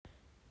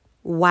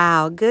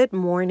Wow, good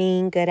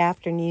morning, good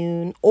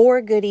afternoon,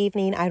 or good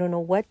evening. I don't know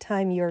what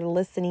time you're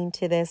listening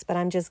to this, but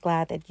I'm just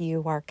glad that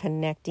you are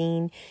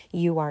connecting,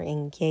 you are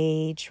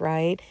engaged,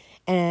 right?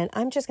 And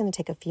I'm just going to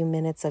take a few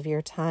minutes of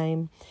your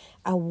time.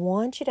 I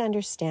want you to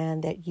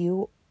understand that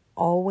you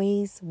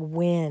always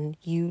win,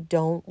 you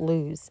don't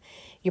lose.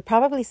 You're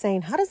probably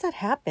saying, how does that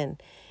happen?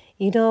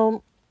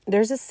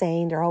 There's a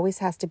saying, there always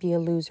has to be a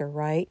loser,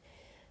 right?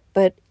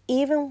 But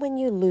even when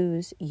you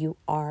lose, you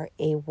are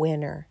a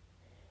winner.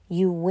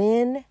 You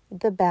win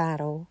the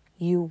battle,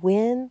 you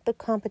win the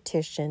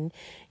competition,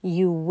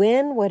 you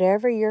win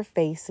whatever you're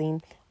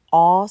facing,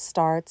 all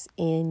starts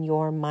in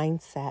your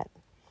mindset.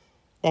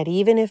 That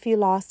even if you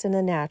lost in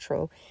the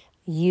natural,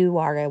 you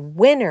are a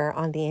winner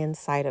on the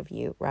inside of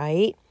you,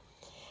 right?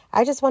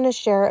 I just want to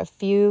share a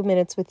few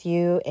minutes with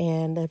you.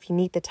 And if you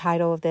need the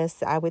title of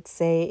this, I would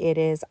say it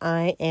is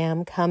I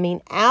Am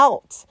Coming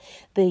Out.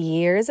 The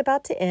year is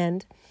about to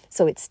end.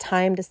 So it's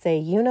time to say,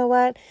 you know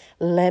what?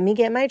 Let me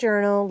get my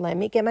journal. Let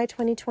me get my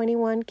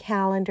 2021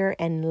 calendar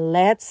and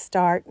let's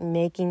start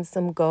making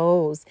some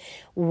goals.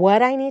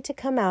 What I need to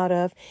come out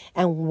of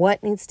and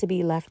what needs to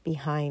be left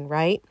behind,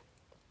 right?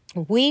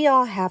 We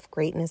all have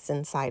greatness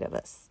inside of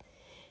us.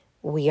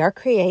 We are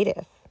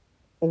creative.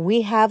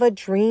 We have a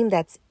dream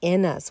that's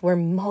in us. We're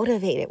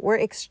motivated. We're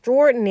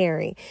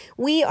extraordinary.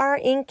 We are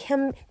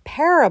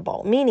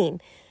incomparable,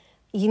 meaning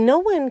no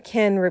one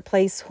can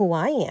replace who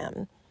I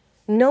am.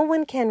 No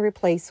one can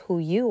replace who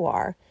you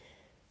are.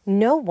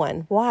 No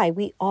one. Why?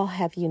 We all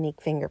have unique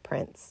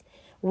fingerprints.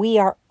 We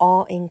are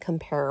all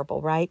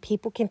incomparable, right?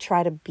 People can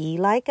try to be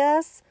like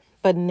us,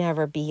 but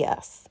never be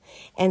us.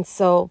 And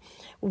so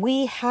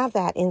we have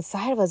that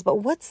inside of us. But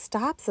what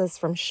stops us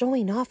from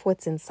showing off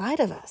what's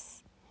inside of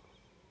us?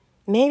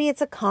 Maybe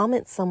it's a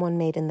comment someone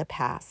made in the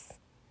past.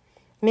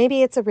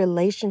 Maybe it's a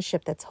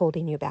relationship that's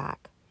holding you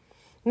back.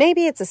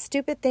 Maybe it's a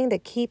stupid thing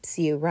that keeps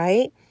you,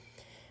 right?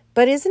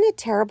 But isn't it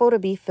terrible to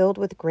be filled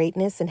with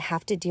greatness and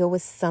have to deal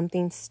with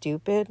something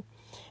stupid?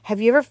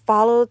 Have you ever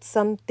followed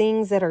some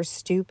things that are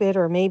stupid,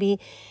 or maybe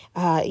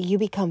you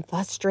become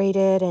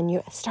frustrated and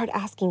you start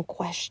asking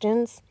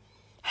questions?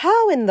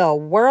 How in the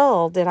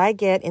world did I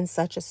get in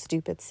such a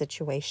stupid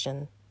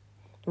situation,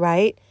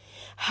 right?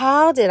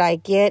 How did I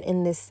get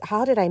in this?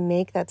 How did I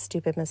make that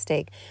stupid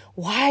mistake?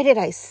 Why did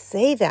I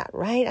say that,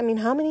 right? I mean,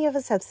 how many of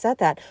us have said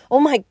that? Oh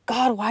my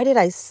God, why did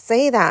I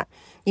say that?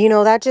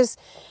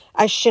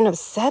 I shouldn't have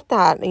said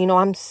that.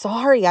 I'm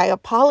sorry. I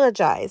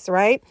apologize,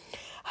 right?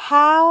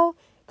 How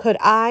could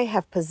I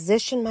have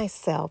positioned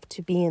myself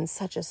to be in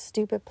such a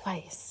stupid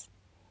place?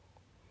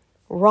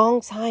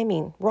 Wrong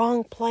timing,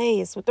 wrong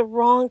place with the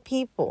wrong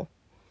people.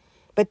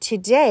 But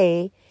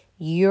today,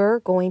 you're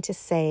going to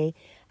say,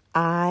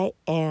 I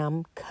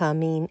am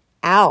coming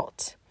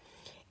out.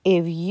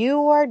 If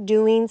you are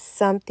doing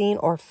something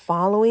or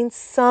following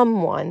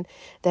someone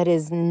that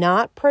is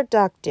not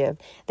productive,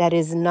 that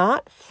is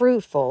not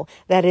fruitful,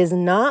 that is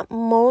not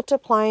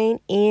multiplying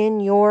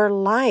in your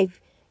life,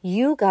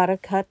 you got to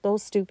cut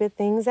those stupid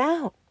things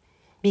out.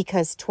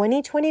 Because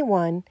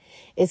 2021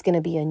 is going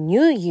to be a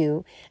new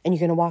you, and you're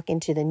going to walk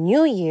into the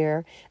new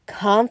year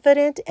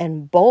confident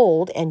and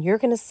bold, and you're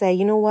going to say,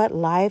 you know what,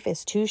 life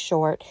is too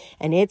short,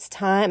 and it's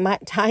time, my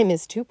time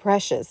is too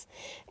precious,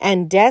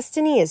 and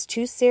destiny is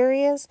too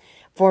serious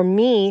for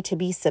me to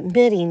be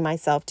submitting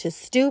myself to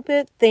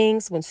stupid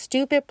things, when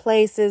stupid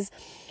places,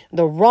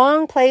 the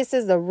wrong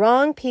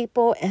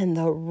people, and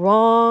the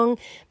wrong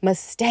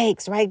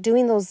mistakes, right?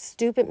 Doing those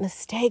stupid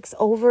mistakes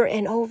over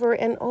and over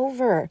and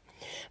over.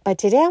 But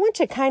today I want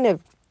you to kind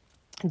of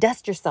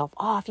dust yourself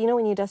off.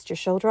 When you dust your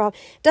shoulder off,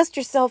 dust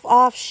yourself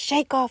off,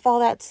 shake off all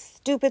that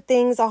stupid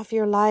things off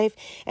your life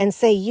and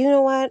say, you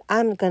know what?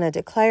 I'm going to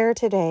declare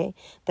today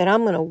that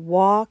I'm going to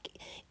walk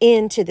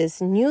into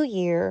this new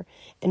year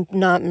and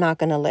I'm not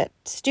going to let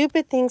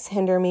stupid things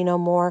hinder me no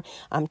more.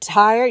 I'm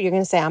tired. You're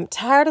going to say, I'm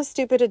tired of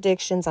stupid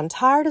addictions. I'm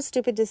tired of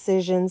stupid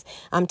decisions.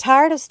 I'm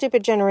tired of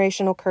stupid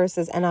generational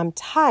curses, and I'm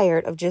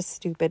tired of just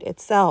stupid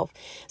itself.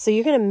 So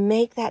you're going to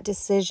make that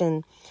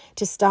decision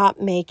to stop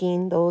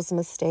making those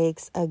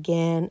mistakes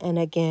again and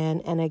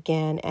again and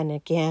again and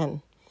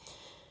again.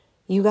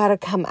 You got to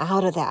come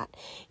out of that.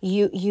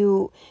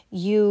 You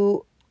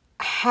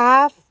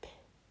have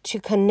to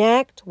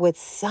connect with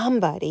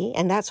somebody,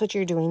 and that's what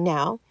you're doing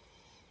now,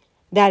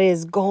 that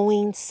is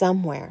going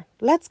somewhere.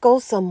 Let's go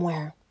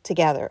somewhere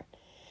together.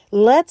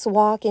 Let's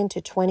walk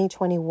into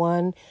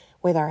 2021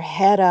 with our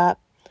head up,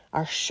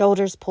 our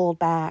shoulders pulled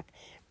back,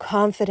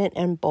 confident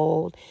and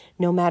bold.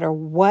 No matter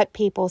what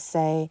people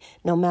say,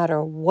 no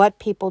matter what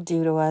people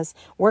do to us,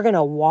 we're going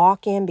to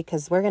walk in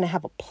because we're going to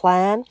have a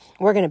plan.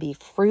 We're going to be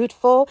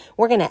fruitful.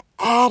 We're going to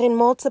add and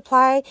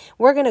multiply.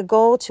 We're going to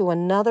go to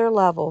another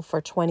level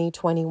for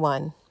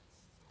 2021.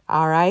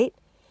 All right?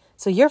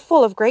 So you're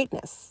full of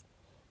greatness.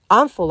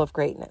 I'm full of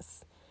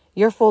greatness.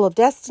 You're full of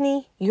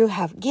destiny. You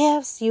have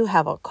gifts. You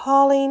have a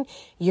calling.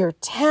 You're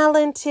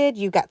talented.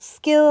 You got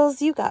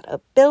skills. You got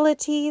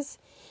abilities.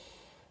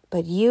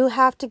 But you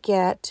have to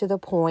get to the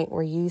point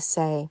where you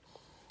say,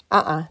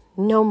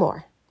 no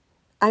more.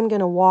 I'm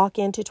going to walk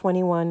into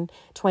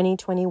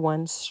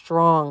 2021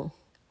 strong.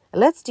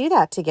 Let's do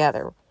that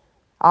together.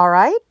 All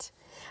right?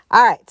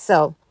 All right.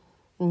 So,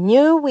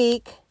 new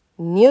week,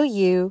 new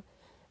you.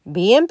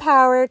 Be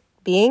empowered.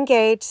 Be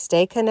engaged.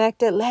 Stay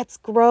connected. Let's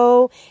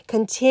grow.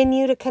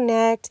 Continue to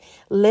connect.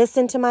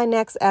 Listen to my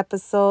next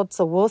episode.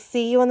 So we'll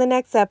see you on the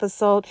next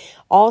episode.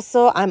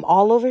 Also, I'm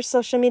all over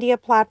social media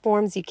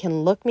platforms. You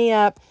can look me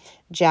up.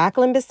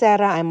 Jacqueline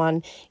Becerra. I'm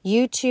on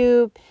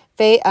YouTube,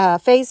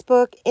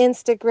 Facebook,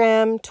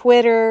 Instagram,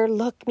 Twitter.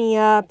 Look me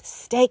up.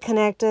 Stay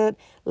connected.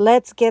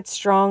 Let's get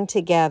strong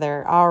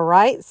together. All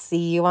right.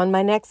 See you on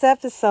my next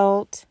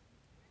episode.